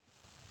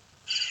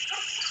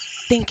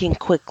Thinking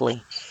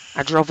quickly,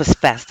 I drove as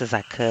fast as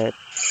I could.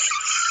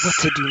 What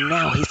to do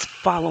now? He's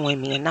following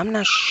me, and I'm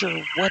not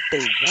sure what they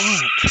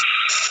want.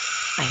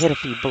 I hit a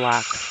few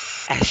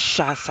blocks as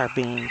shots are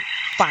being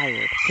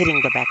fired,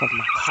 hitting the back of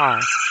my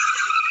car.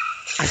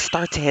 I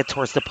start to head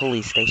towards the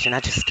police station. I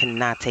just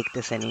cannot take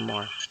this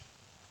anymore.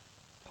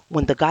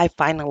 When the guy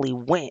finally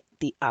went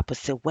the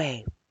opposite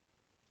way,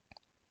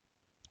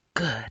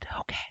 good,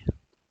 okay.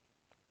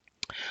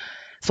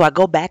 So I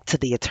go back to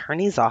the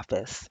attorney's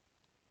office.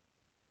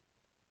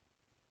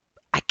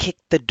 I kick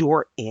the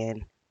door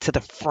in to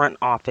the front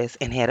office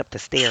and head up the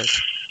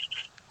stairs.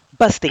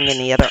 Busting in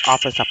the other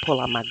office, I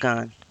pull out my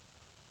gun.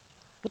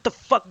 What the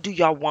fuck do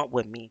y'all want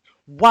with me?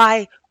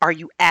 Why are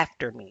you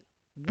after me?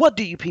 What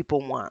do you people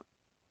want?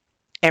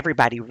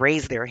 Everybody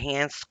raised their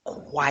hands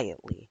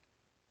quietly,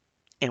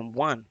 and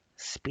one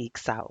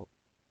speaks out.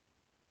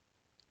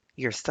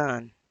 Your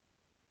son.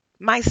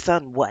 My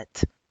son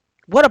what?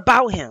 What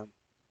about him?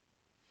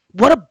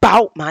 What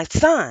about my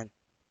son?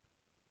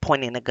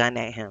 Pointing a gun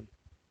at him.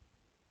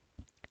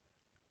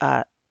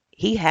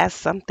 He has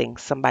something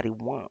somebody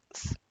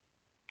wants.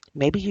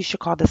 Maybe you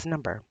should call this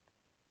number.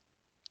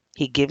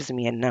 He gives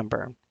me a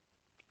number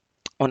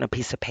on a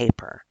piece of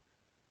paper.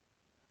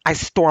 I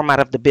storm out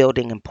of the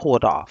building and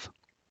pulled off.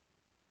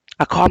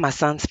 I call my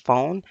son's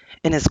phone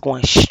and it's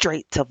going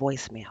straight to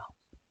voicemail.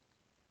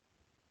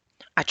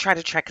 I try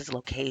to track his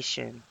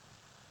location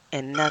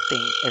and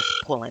nothing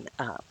is pulling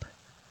up.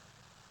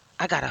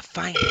 I gotta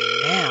find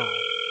him now.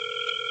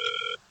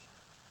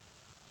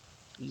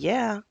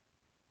 Yeah.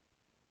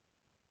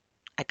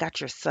 I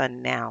got your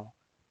son now.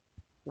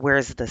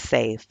 Where's the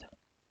safe?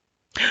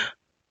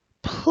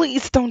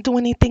 Please don't do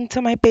anything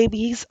to my baby.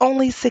 He's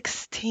only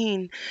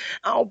 16.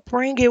 I'll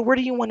bring it. Where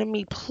do you want to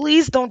meet?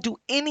 Please don't do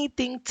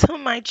anything to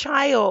my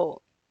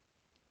child.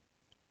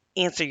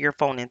 Answer your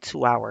phone in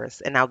 2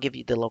 hours and I'll give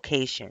you the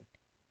location.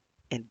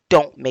 And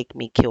don't make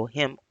me kill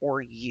him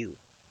or you.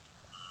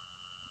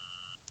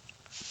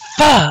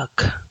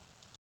 Fuck.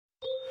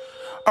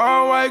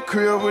 All white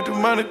crib with the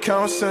money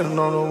count sitting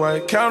on the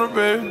white counter,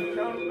 baby.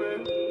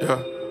 Yeah.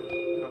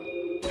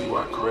 You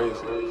are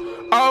crazy.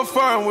 All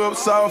foreign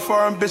whips, all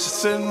foreign bitches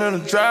sitting in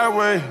the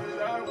driveway.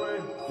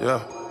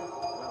 Yeah.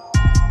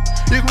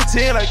 You can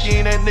pretend like you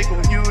ain't that nigga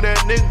when you that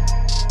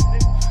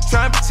nigga.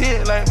 Try and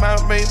pretend like my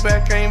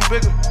Maybach ain't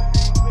bigger.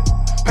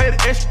 Pay the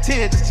extra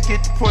 10 just to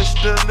get the push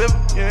delivered,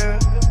 yeah.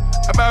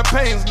 I buy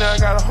pains now, I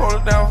gotta hold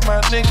it down for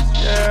my niggas,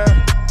 yeah.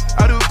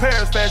 I do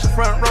Paris fashion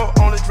front row,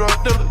 only drug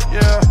dealer,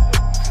 yeah.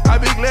 I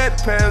be glad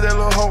to pass that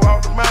little hoe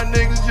out to my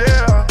niggas,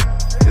 yeah.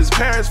 It's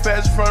Paris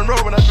fashion front row,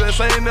 but I dress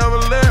ain't never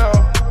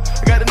left.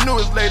 I got the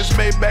newest, latest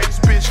Maybach, this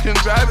bitch can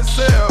drive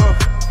itself.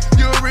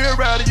 You a real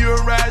rider, you a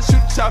ride, shoot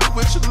the chopper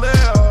with your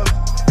left.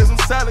 There's some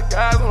solid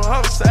guys on the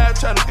other side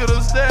trying to get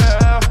us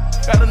there.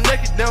 Got a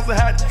naked dancer,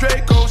 had the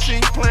Draco,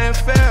 she ain't playing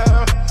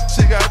fair.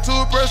 She got 2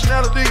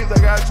 personalities, I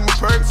got 2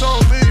 perks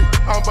on me.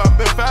 I'm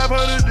popping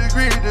 500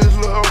 degrees, this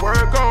little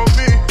work on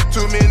me.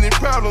 Too many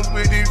problems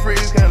with these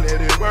freaks, can't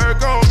let it work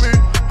on me.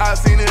 I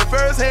seen it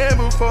firsthand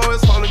before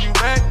it's holding you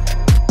back.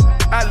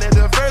 I let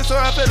the first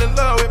time I fell in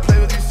love with play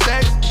with these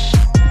stacks.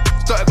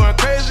 Start going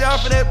crazy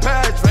off of that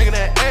pie, drinking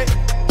that egg.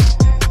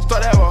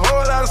 Start to have a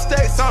whole lot of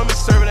stacks on me,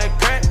 serving that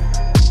crack.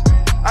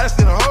 I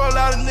just seen a whole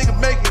lot of niggas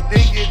make it,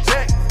 then get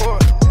jacked for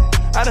it.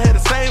 I done had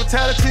the same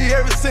mentality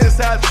ever since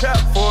I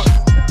trapped for it.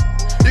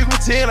 You can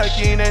pretend like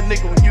you ain't that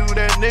nigga when you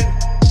that nigga.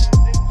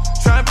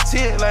 Try and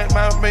pretend like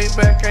my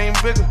Maybach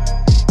ain't bigger.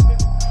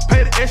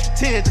 Pay the extra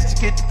 10 just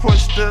to get the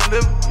push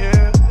delivered,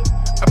 yeah.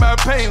 I buy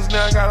pains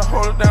now, I gotta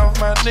hold it down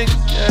for my niggas,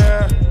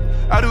 yeah.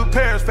 I do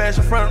Paris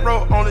fashion front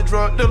row, only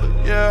drug dealer,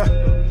 yeah.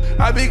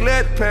 I be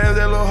glad to pass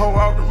that little hoe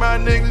out to my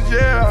niggas,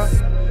 yeah.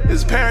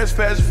 It's Paris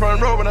fashion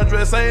front row, but I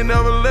dress ain't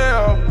never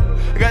left.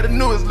 I got the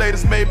newest,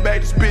 latest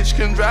Maybach, this bitch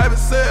can drive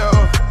itself.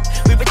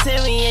 We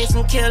pretend we ain't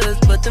some killers,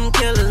 but them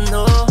killers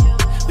know.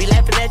 We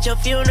laughing at your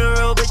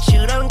funeral, but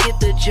you don't get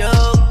the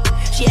joke.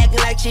 She acting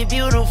like she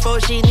beautiful,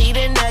 she need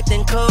an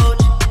acting coach.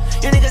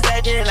 You niggas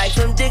acting like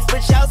some dicks,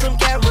 but y'all some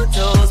camel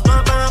toes.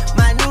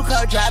 My new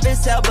car drive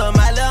itself, but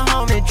my little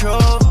homie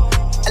drove.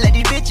 I let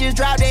these bitches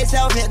drive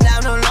themselves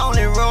down the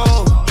lonely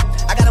road.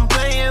 I got them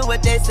playing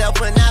with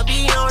themselves when I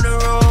be on the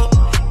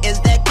road.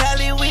 Is that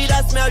Cali weed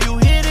I smell? You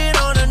hit it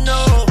on the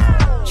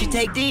nose. She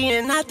take D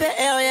and not the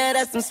L, yeah,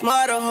 that's some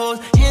smarter hoes.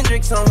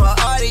 Hendrix on her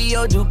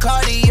audio, do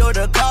cardio,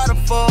 the Carter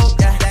fold.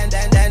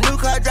 That new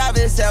car drive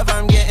itself,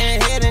 I'm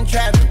getting hit in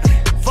traffic.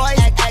 Voice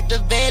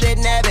activated,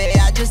 nabby,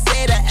 I just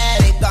say the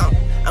addict.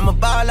 I'm a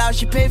ball out,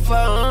 she paid for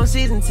her own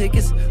season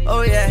tickets.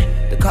 Oh yeah,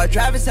 the car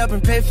drive itself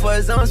and pay for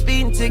his own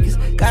speeding tickets.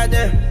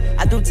 Goddamn,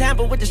 I do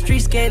tamper with the street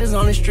skaters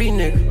on the street,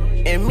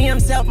 nigga. And me, I'm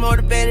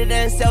self-motivated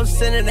and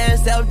self-centered and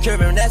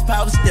self-driven. That's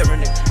power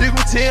steering, nigga. You can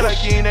pretend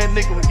like you ain't that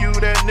nigga when you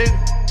that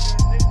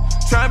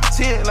nigga. Try and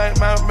pretend like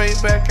my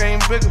Maybach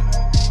ain't bigger.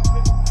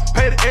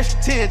 Pay the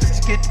extra 10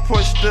 just to get the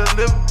push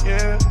delivered,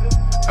 yeah.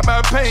 I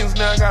buy pains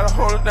now, I gotta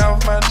hold it down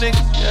for my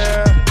niggas,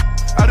 yeah.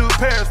 I do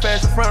Paris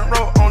fashion front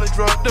row, only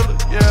drug dealer,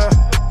 yeah.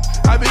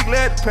 I be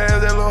glad to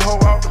pass that little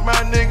hoe out to my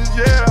niggas,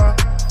 yeah.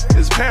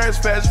 It's parents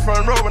fashion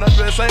front row when I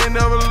dress, I ain't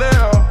never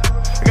left.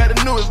 I got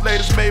the newest,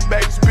 latest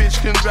Maybach, this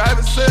bitch can drive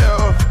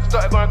itself.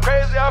 Started going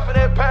crazy off of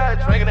that pie,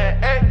 drinking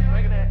that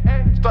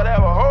A. Started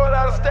having a whole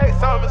lot of steaks,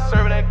 some of it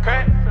serving that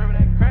crack.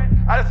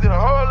 I just seen a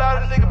whole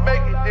lot of niggas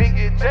make it, didn't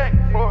get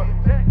jacked for it.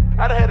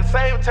 I done had the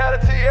same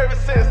mentality ever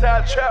since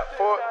I trapped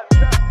for it.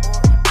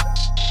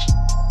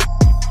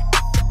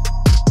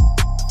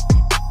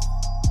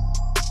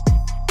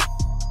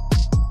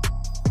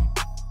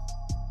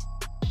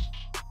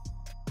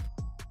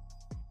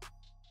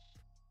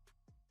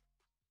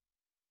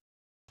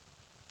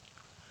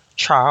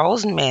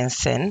 Charles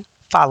Manson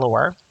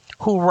follower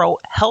who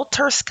wrote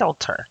Helter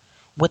Skelter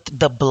with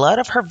the blood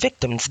of her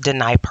victims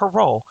denied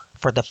parole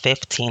for the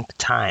 15th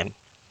time.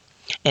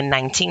 In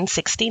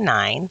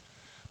 1969,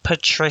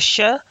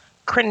 Patricia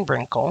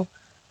Krenwinkel,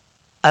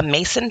 a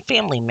Mason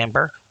family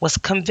member, was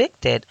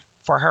convicted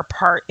for her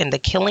part in the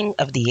killing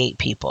of the 8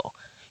 people.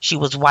 She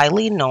was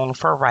widely known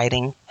for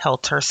writing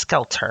Helter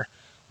Skelter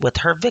with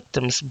her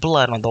victims'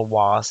 blood on the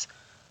walls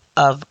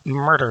of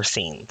murder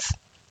scenes.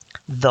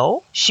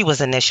 Though she was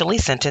initially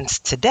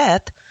sentenced to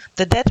death,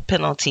 the death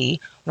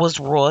penalty was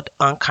ruled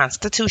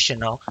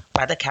unconstitutional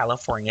by the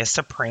California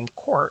Supreme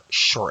Court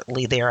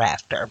shortly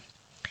thereafter.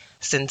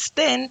 Since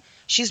then,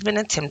 she's been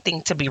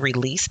attempting to be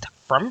released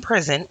from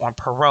prison on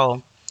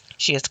parole.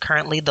 She is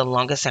currently the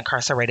longest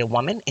incarcerated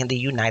woman in the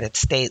United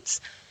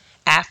States.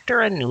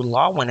 After a new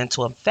law went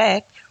into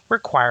effect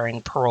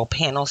requiring parole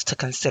panels to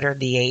consider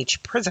the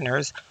age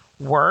prisoners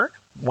were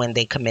when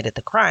they committed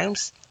the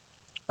crimes,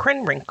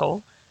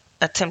 Krenwinkel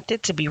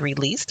attempted to be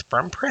released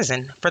from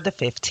prison for the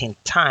 15th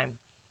time.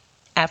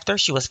 After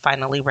she was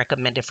finally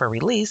recommended for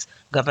release,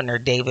 Governor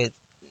David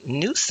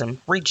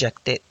Newsom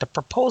rejected the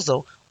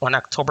proposal on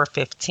October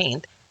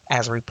 15th,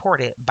 as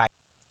reported by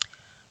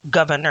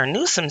Governor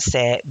Newsom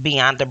said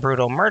beyond the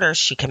brutal murders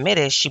she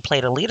committed, she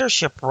played a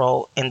leadership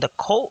role in the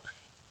cult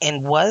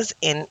and was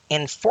an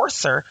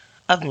enforcer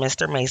of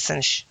Mr.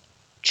 Mason's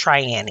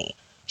tyranny.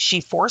 She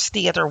forced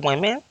the other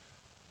women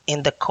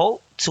in the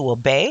cult to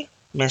obey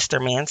Mr.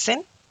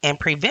 Manson and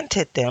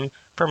prevented them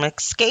from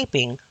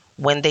escaping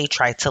when they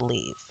tried to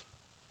leave.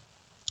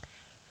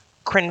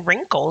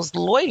 Krenwinkel's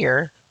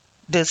lawyer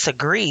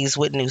disagrees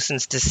with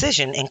Newsom's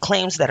decision and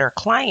claims that her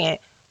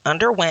client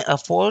underwent a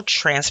full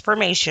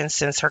transformation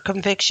since her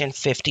conviction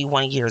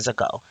 51 years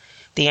ago.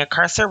 The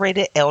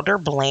incarcerated elder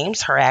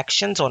blames her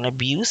actions on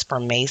abuse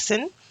from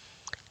Mason,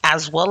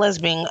 as well as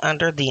being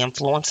under the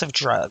influence of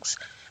drugs.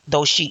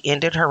 Though she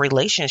ended her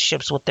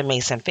relationships with the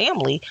Mason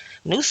family,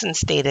 Newsom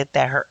stated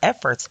that her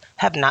efforts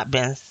have not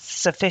been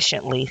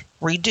sufficiently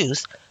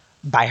reduced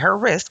by her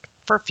risk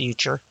for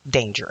future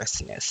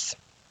dangerousness.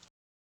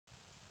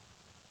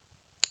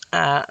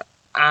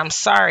 I'm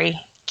sorry,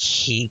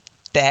 keep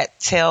that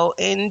tail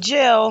in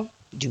jail.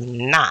 Do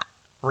not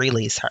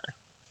release her.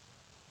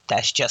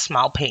 That's just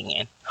my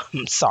opinion.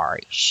 I'm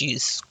sorry,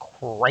 she's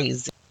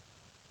crazy.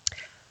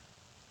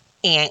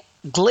 Ant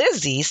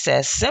Glizzy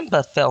says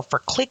Simba fell for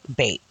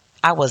clickbait.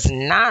 I was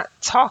not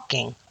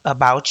talking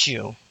about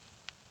you.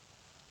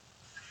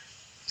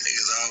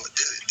 Niggas all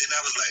then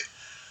I was like,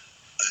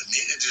 a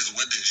nigga just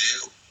went to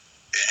jail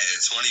and had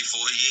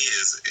 24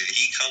 years and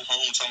he come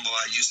home talking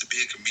about I used to be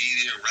a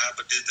comedian,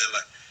 rapper, did that,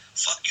 like,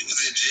 fuck, you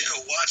was in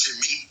jail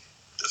watching me?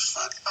 The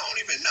fuck? I don't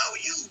even know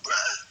you,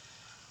 bruh.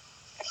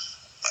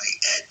 Like,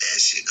 at that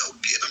shit, go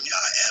get him.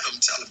 Y'all at him.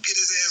 Tell him get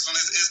his ass on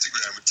his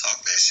Instagram and talk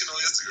that shit on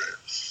Instagram.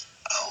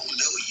 I don't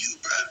know you,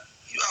 bruh.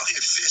 You out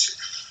here fishing.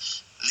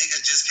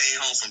 Niggas just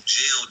came home from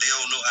jail. They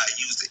don't know how to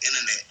use the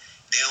internet.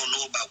 They don't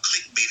know about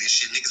clickbait and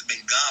shit. Niggas been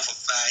gone for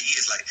 5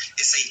 years. Like,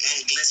 it say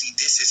Ant Glizzy,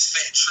 this is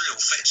Fat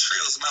Trill. Fat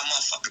Trill's my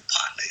motherfucking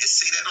partner. It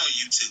say that on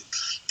YouTube.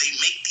 They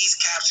make these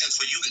captions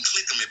for you and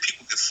click them and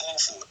people can fall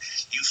for it.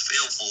 You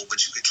fell for it,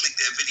 but you can click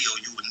that video.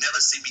 You would never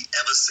see me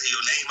ever say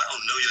your name. I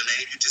don't know your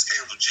name. You just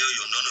came from jail.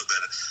 You don't know no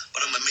better.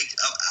 But I'm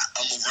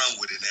gonna run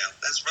with it now.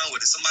 Let's run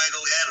with it. Somebody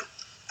go at him.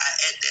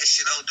 I at that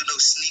shit. I don't do no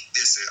sneak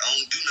dissing. I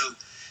don't do no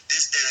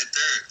this, that, and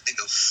third.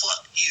 Nigga,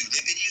 fuck you.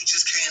 Nigga, you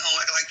just came home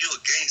acting like you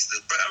a gangster.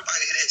 Bro,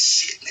 everybody hear that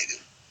shit,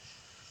 nigga.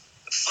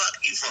 Fuck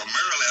you from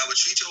Maryland. I would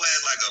treat your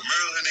ass like a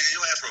Maryland nigga.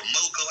 Your ass from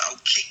Moco. I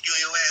would kick you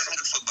in your ass. I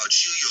don't give a fuck about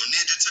you, your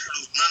Ninja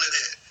Turtles, none of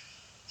that.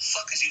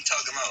 Fuck is you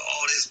talking about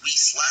all this? We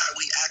slide,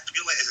 we act.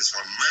 Your ass is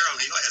from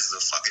Maryland. Your ass is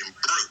a fucking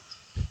brute.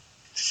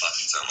 Fuck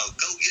you talking about?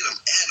 Go get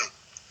them, at them.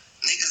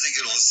 Niggas that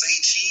get on say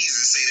cheese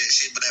and say that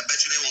shit, but I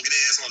bet you they won't get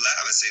their ass on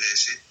live and say that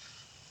shit.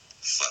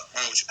 Fuck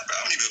wrong with you, bro?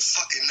 I don't even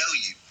fucking know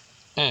you.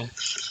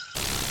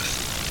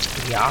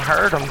 Y'all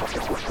heard him.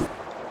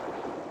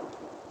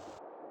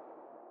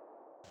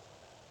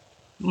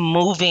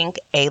 Moving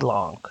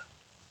along.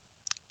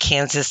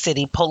 Kansas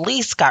City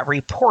police got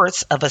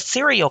reports of a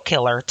serial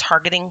killer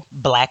targeting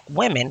black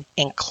women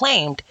and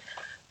claimed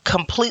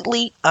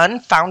completely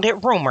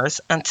unfounded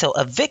rumors until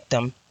a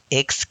victim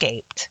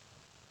escaped.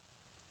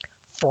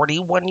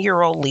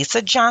 41-year-old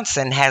Lisa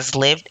Johnson has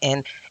lived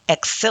in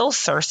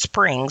Excelsior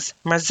Springs,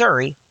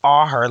 Missouri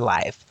all her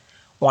life.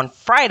 On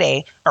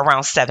Friday,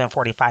 around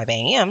 7:45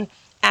 a.m.,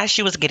 as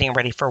she was getting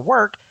ready for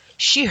work,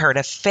 she heard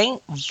a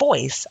faint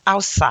voice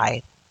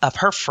outside of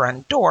her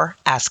front door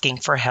asking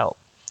for help.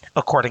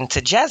 According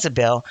to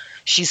Jezebel,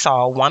 she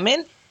saw a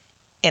woman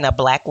in a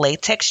black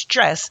latex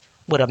dress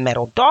with a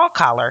metal dog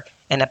collar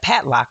and a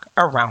padlock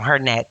around her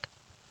neck.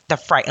 The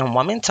frightened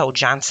woman told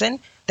Johnson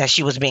that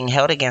she was being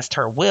held against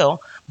her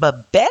will,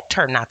 but begged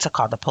her not to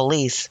call the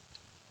police.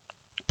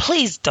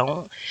 Please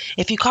don't.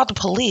 If you call the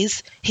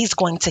police, he's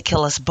going to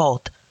kill us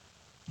both,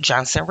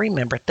 Johnson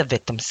remembered the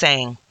victim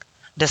saying.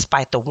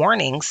 Despite the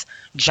warnings,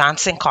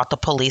 Johnson called the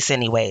police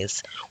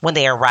anyways. When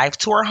they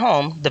arrived to her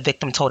home, the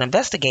victim told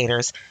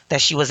investigators that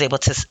she was able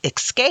to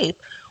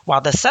escape while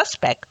the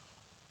suspect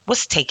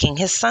was taking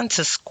his son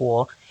to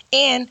school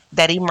and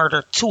that he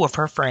murdered two of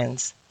her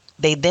friends.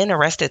 They then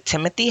arrested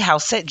Timothy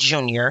Housett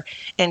Jr.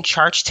 and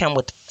charged him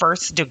with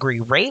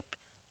first-degree rape,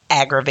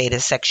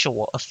 aggravated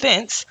sexual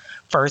offense,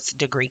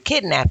 first-degree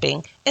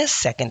kidnapping, and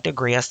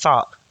second-degree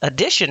assault.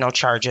 Additional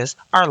charges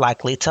are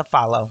likely to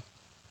follow.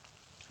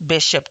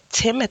 Bishop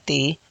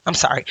Tony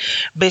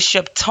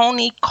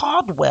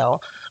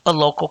Caldwell, a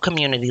local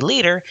community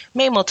leader,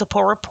 made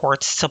multiple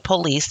reports to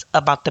police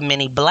about the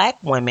many black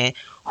women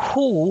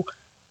who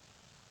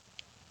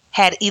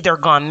had either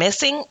gone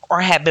missing or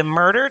had been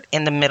murdered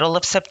in the middle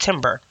of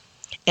September,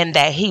 and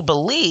that he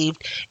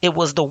believed it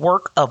was the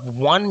work of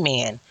one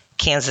man.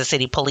 Kansas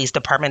City Police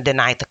Department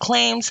denied the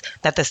claims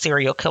that the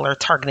serial killer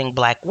targeting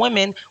black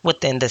women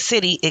within the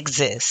city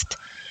exists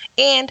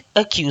and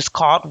accused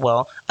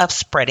Caldwell of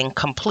spreading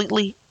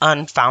completely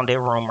unfounded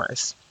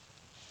rumors.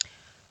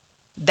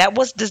 That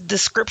was the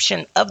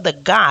description of the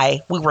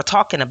guy we were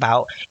talking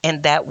about,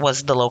 and that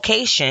was the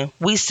location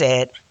we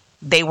said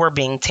they were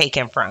being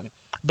taken from.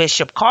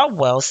 Bishop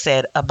Caldwell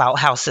said about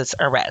House's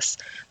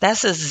arrest.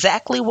 That's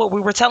exactly what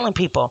we were telling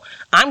people.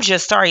 I'm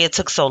just sorry it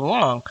took so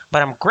long,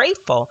 but I'm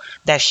grateful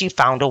that she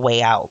found a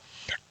way out.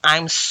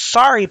 I'm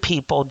sorry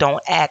people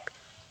don't act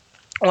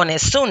on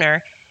it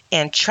sooner,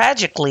 and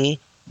tragically,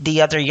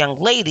 the other young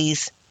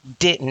ladies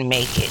didn't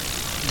make it.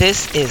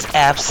 This is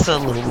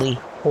absolutely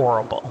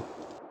horrible.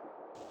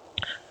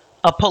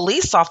 A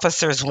police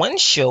officer's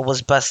windshield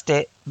was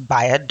busted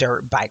by a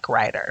dirt bike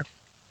rider.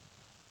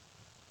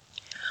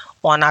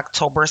 On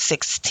October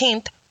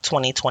 16th,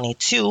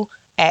 2022,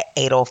 at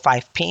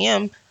 8:05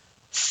 p.m.,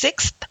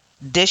 6th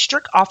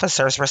District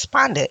officers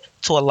responded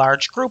to a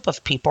large group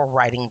of people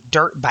riding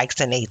dirt bikes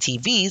and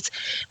ATVs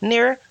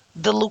near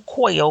the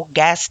Lukoil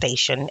gas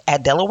station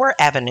at Delaware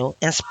Avenue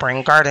and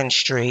Spring Garden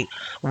Street.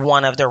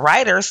 One of the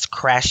riders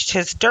crashed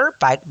his dirt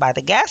bike by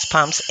the gas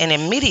pumps and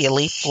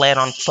immediately fled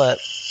on foot.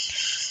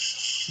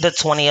 The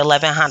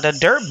 2011 Honda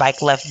dirt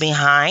bike left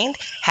behind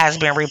has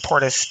been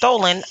reported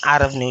stolen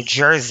out of New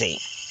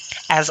Jersey.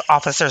 As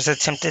officers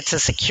attempted to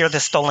secure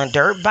the stolen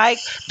dirt bike,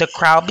 the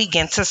crowd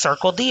began to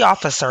circle the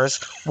officers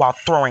while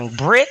throwing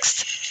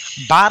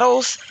bricks,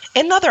 bottles,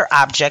 and other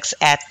objects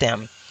at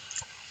them.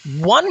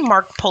 One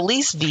marked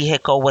police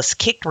vehicle was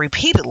kicked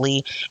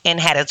repeatedly and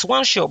had its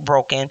windshield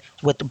broken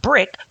with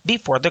brick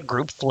before the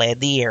group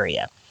fled the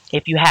area.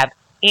 If you have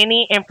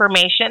any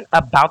information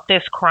about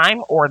this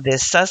crime or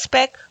this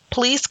suspect,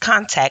 please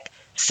contact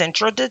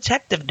Central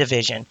Detective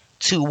Division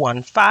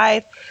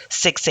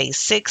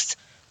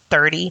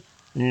 215-686-3093.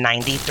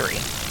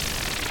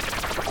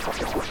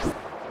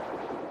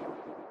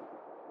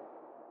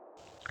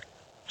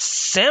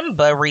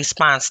 Simba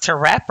responds to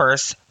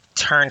rappers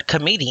turned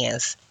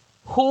comedians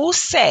who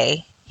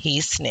say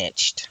he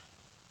snitched.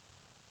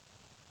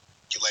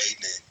 And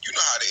you know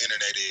how the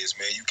internet is,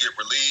 man. You get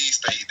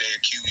released, they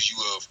accuse you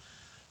of,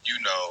 you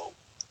know,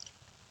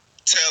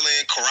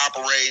 telling,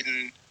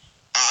 corroborating.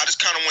 I just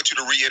kind of want you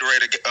to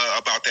reiterate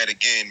about that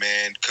again,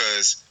 man,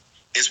 because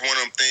it's one of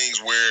them things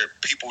where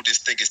people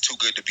just think it's too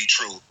good to be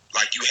true.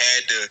 Like you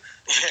had to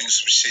do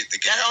some shit to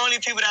get. That's the only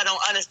people that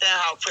don't understand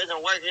how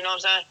prison works. You know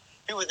what I'm saying?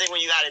 People think when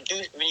you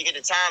get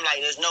the time,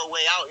 like there's no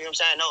way out. You know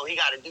what I'm saying? No, he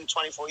got to do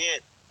 24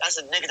 years. That's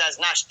a nigga that's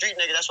not street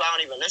nigga. That's why I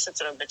don't even listen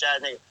to them bitch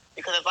ass niggas.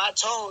 Because if I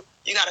told,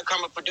 you got to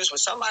come and produce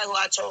with somebody who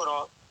I told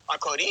on. My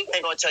codees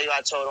ain't gonna tell you I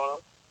told on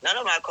them. None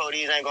of my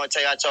codees ain't gonna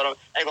tell you I told them.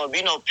 Ain't gonna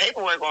be no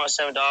paperwork on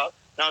some dog.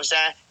 You know what I'm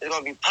saying? It's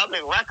gonna be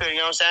public record. You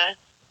know what I'm saying?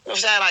 You know what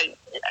I'm saying? Like,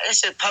 that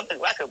shit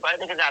public record, bro.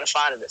 Nigga gotta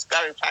find a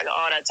discovery packet,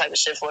 all that type of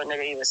shit for a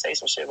nigga even say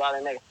some shit about a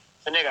nigga.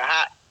 If a nigga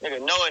hot, nigga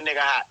know a nigga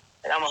hot.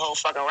 And I'm a whole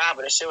fucking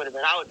rapper. That shit would have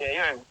been out there,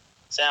 you hear me?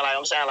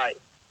 I'm saying like,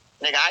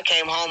 nigga, I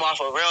came home off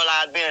of real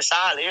life being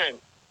solid, you hear me?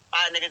 All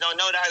niggas don't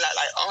know that.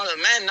 Like all the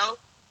men know.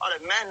 All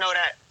the men know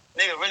that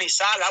nigga really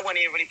solid. I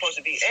wasn't even really supposed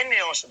to be in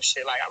there on some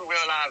shit. Like, I'm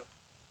real live.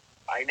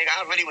 Like, nigga,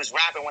 I really was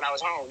rapping when I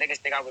was home. Niggas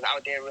think I was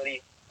out there really,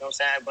 you know what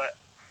I'm saying? But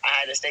I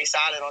had to stay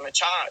solid on the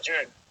charge, you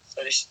hear me?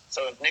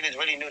 So if niggas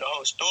really knew the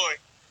whole story,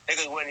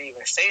 niggas wouldn't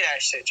even say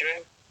that shit, you hear me?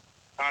 You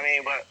know what I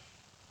mean? But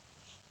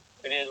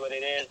it is what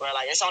it is, bro.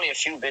 Like, it's only a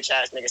few bitch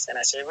ass niggas saying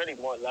that shit. Really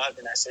more love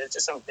than that shit. It's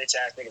just some bitch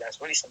ass nigga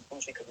that's really some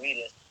goofy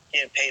comedians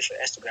getting paid for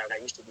Instagram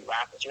that used to be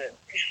rappers, you hear me?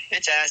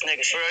 Bitch ass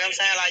niggas, for real. You know what I'm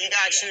saying? Like, you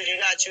gotta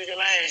choose your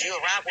lanes. You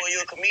a rapper or you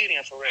a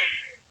comedian, for real.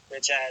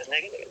 Bitch ass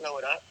nigga, niggas know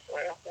it up, for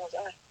real. You know what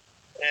I'm saying?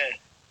 Yeah.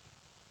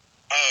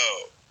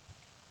 Oh.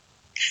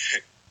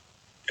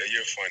 Yeah,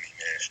 you're funny,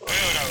 man. For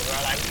real though, bro.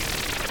 Like,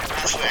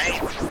 I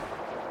swear,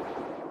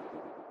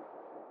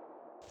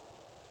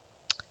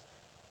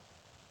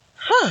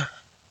 Huh.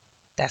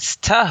 That's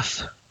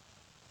tough.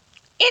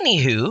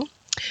 Anywho,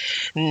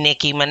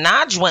 Nicki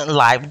Minaj went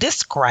live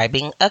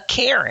describing a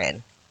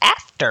Karen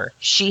after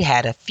she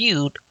had a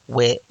feud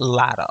with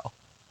Lotto.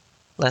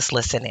 Let's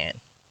listen in.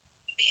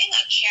 Being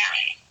a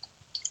Karen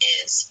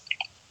is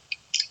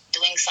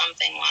doing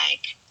something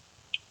like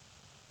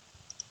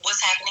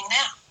what's happening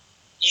now.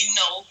 You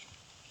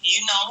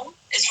know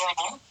it's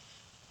wrong.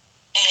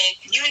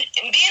 And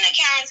being a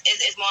Karen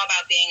is more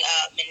about being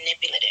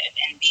manipulative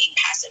and being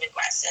passive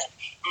aggressive,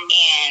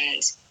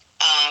 and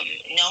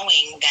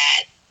knowing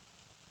that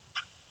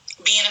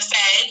being a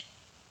fag.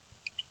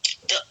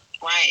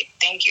 Right,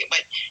 thank you.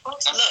 But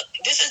look,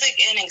 this is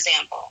an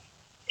example.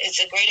 It's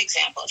a great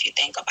example if you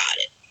think about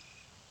it.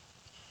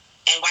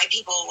 And white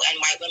people and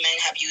white women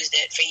have used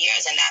it for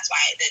years, and that's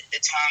why the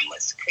term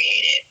was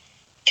created.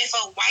 If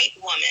a white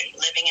woman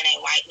living in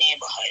a white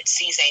neighborhood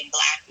sees a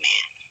black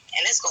man,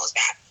 and this goes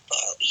back for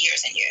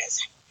years and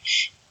years,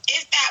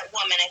 if that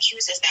woman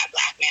accuses that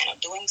black man of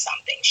doing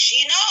something,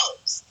 she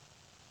knows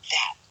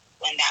that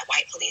when that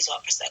white police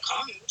officer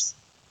comes,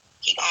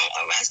 he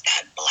gonna arrest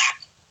that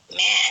black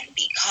man,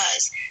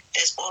 because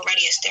there's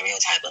already a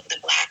stereotype of the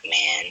black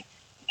man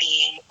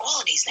being all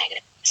of these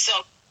negative.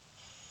 So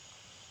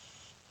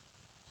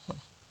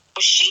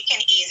she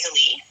can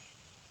easily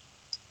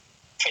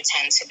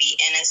pretend to be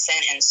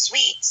innocent and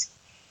sweet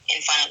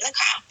in front of the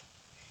cop,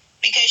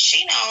 because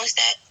she knows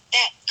that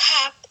that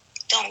cop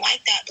don't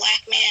like that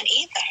black man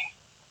either.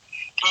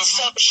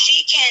 So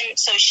she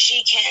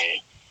can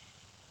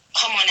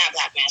come on that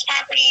black man's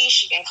property,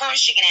 she can curse,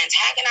 she can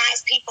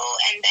antagonize people,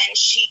 and then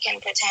she can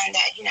pretend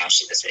that,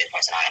 she's the sweetest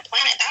person on the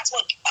planet. That's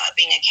what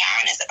being a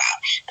Karen is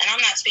about. And I'm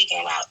not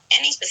speaking about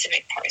any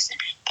specific person.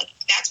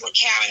 That's what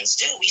Karens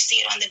do. We see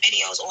it on the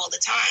videos all the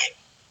time.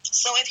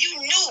 So if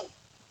you knew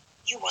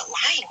you were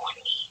lying on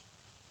me,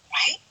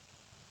 right,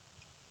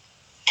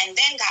 and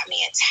then got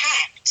me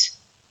attacked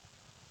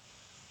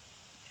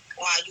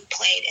while you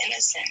played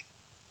innocent,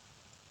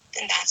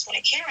 then that's what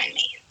a Karen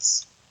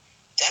means.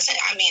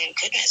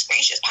 Goodness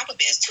gracious, Papa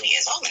Bear's 2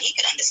 years old and he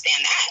could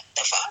understand that.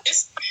 The fuck?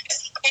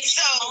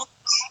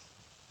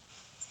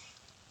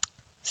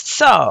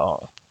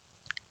 So,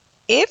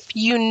 if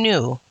you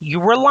knew you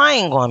were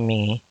lying on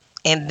me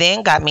and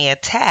then got me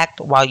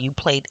attacked while you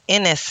played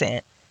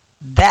innocent,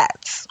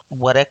 that's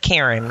what a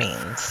Karen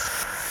means.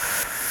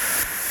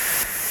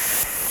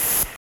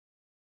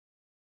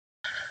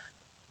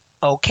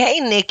 Okay,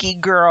 Nicki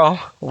girl,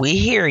 we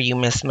hear you,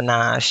 Miss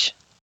Minaj.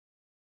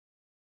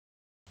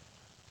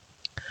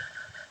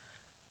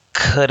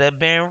 Could have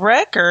been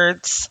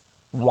Records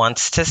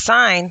wants to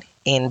sign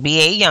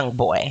NBA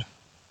Youngboy.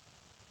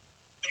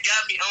 You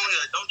got me on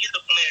here. Don't get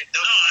the plan.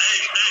 No,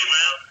 hey,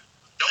 man.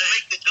 Don't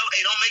make the joke.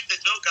 Hey, don't make the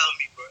joke out of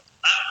me, bro.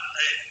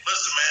 Hey,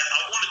 listen, man.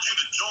 I wanted you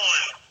to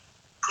join.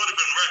 Could have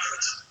been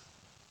Records.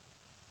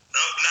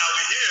 No, now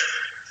we're here,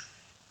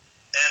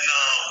 and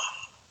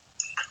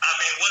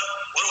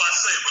what do I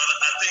say, brother?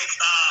 I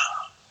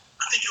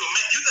think you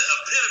the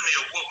epitome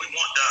of what we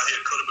want down here.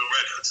 Could have been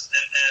Records,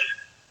 and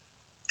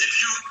if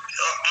you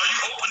are you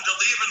open to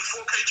leaving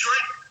 4K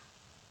Trey?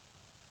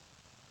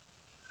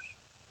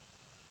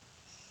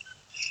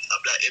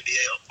 I'm not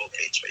NBA or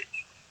 4K Trey.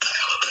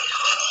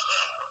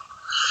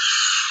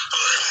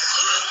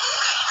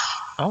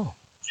 Oh.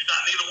 You're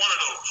not neither one of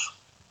those.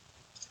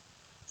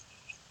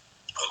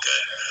 Okay.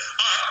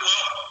 All right.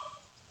 Well,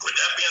 with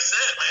that being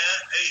said, man,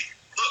 hey,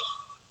 look,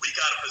 we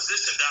got a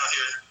position down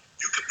here.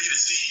 You could be the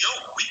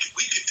CEO. We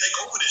could take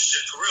over this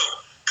shit for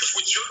real. Because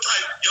with your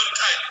type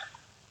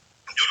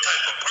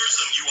of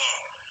person you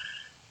are,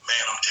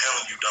 man, I'm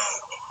telling you,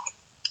 dog,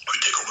 we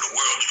take over the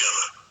world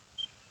together.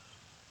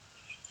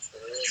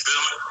 You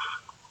feel me?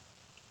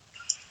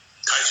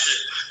 Type shit.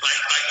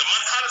 Like the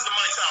money. How does the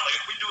money sound? Like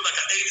if we do like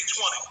an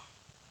 80-20.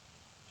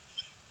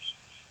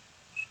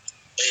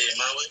 80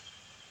 my way.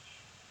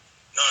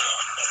 No.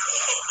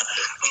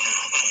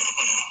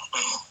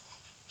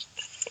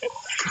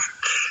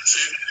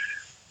 See,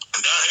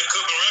 down here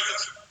cooking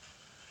records,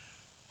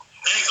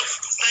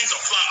 things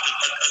are flopped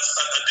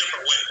a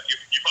different way.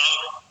 You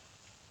follow me?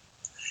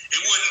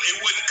 It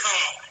wouldn't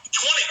come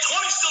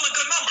 20 is still a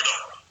good number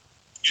though.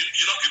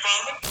 You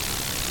follow me?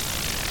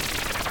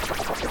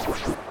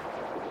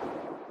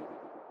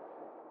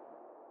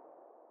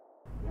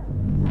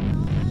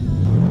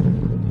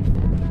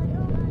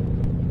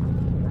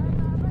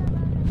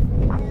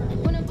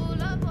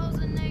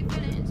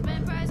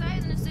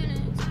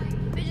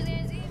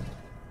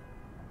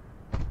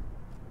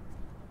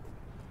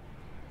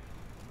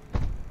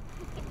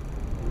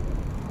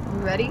 You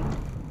ready?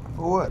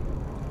 For what?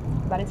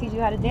 I'm about to teach you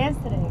how to dance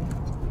today.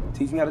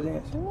 Teach me how to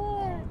dance. Yeah.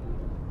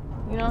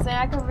 You know what I'm saying?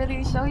 I could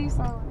really show you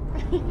some.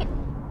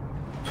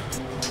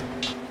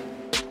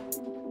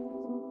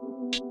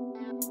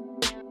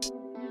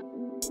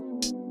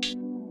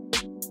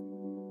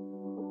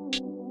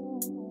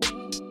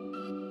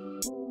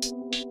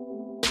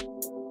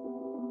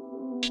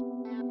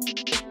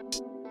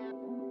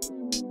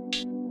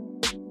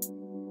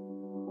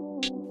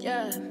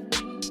 Yeah.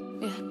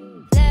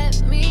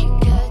 Let me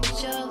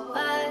catch your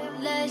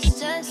vibe. Let's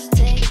just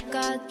take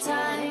our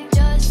time.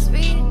 Just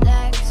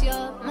relax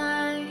your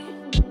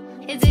mind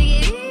and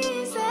take it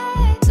easy.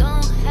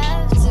 Don't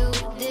have to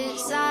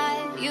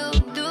decide. You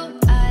do,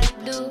 I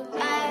do.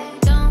 I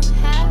don't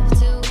have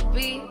to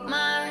be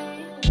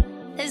mine.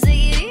 Let's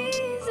take it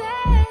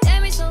easy.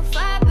 Damn, me so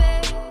far,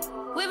 babe.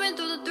 We've been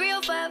through the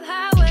 305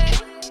 highway.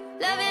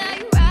 Loving how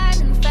you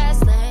ride in the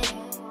fast lane.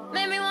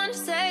 Made me wanna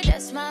say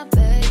that's my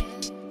babe.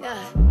 Yeah.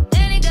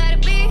 Then it gotta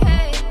be,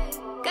 hey.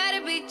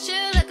 Gotta be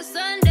chill like a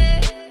Sunday.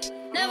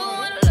 Never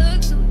wanna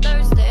look too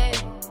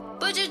thirsty.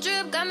 But your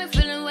drip got me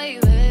feeling way.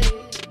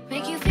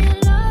 Make you feel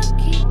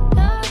lucky,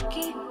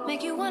 lucky.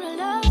 Make you wanna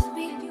love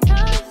me.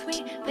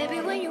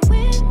 Baby, when you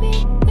with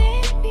me,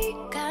 baby.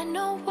 Got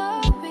no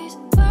worries,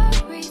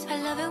 worries.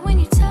 I love it when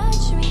you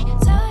touch me,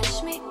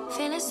 touch me.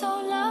 Feeling so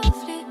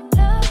lovely,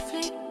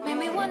 lovely. Make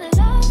me wanna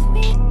love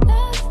me,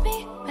 love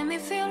me. Make me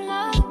feel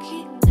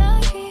lucky,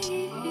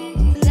 lucky.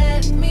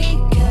 Let me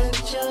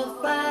catch your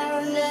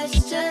fire.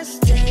 Let's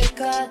just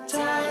take our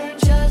time.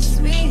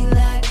 Just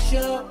relax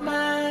your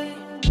mind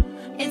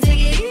and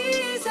take it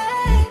easy.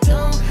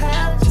 Don't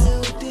have to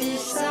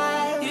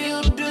decide.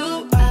 You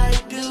do, I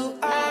do.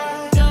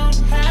 I don't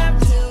have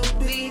to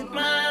be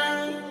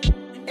mine.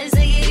 Let's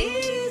take it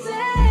easy.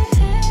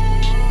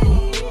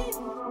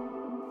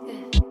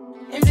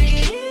 And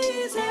take it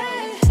easy.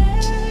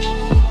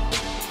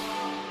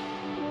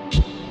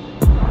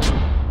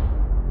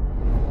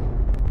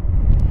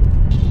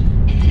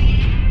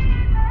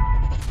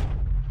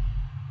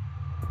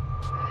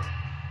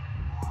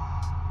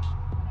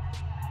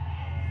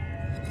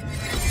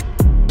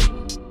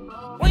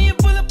 When you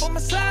pull up on my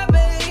side,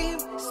 babe,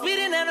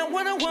 speeding down a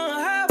 101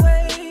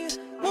 highway,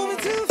 moving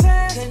too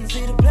fast, couldn't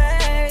see the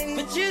play,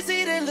 but you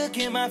see the look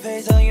in my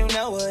face, so you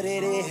know what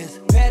it is.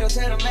 Pedal to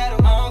the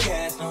metal, on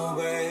gas, no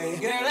way.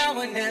 Girl, I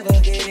would never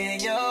get in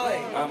your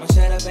way. I'ma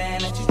shut up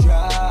and let you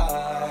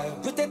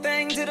drive. Put that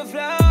thing to the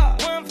floor,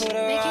 one for the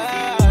Make you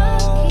ride.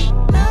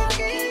 feel lucky,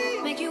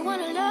 lucky. Make you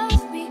wanna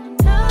love me,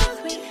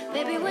 love me.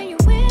 Baby, when you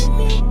with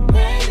me,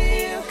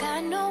 baby.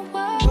 Got no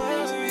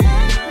worries,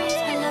 worries.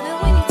 I love it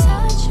when you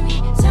touch me,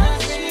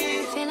 touch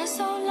me. Feeling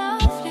so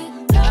lovely,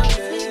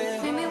 lovely.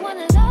 Make me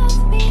wanna love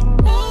me,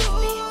 love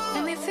me.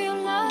 Make me feel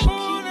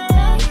lucky,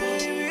 lucky.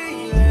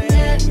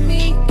 Let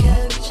me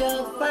catch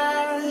your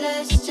fire.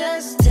 Let's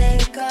just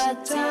take our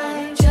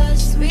time.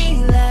 Just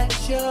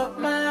relax your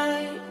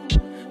mind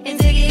and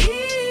take it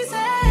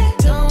easy.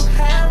 Don't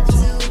have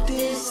to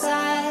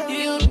decide.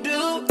 You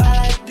do,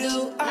 I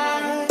do.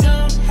 I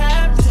don't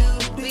have to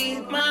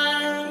be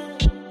mine.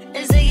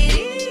 Let's take it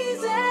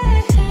easy.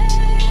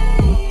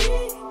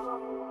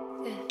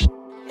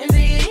 And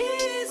take it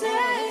easy.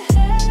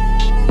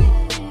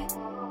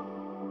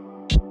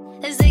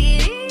 Let's take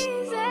it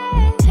easy.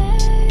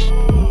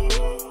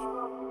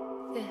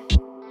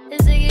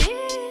 Let's take it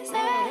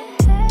easy.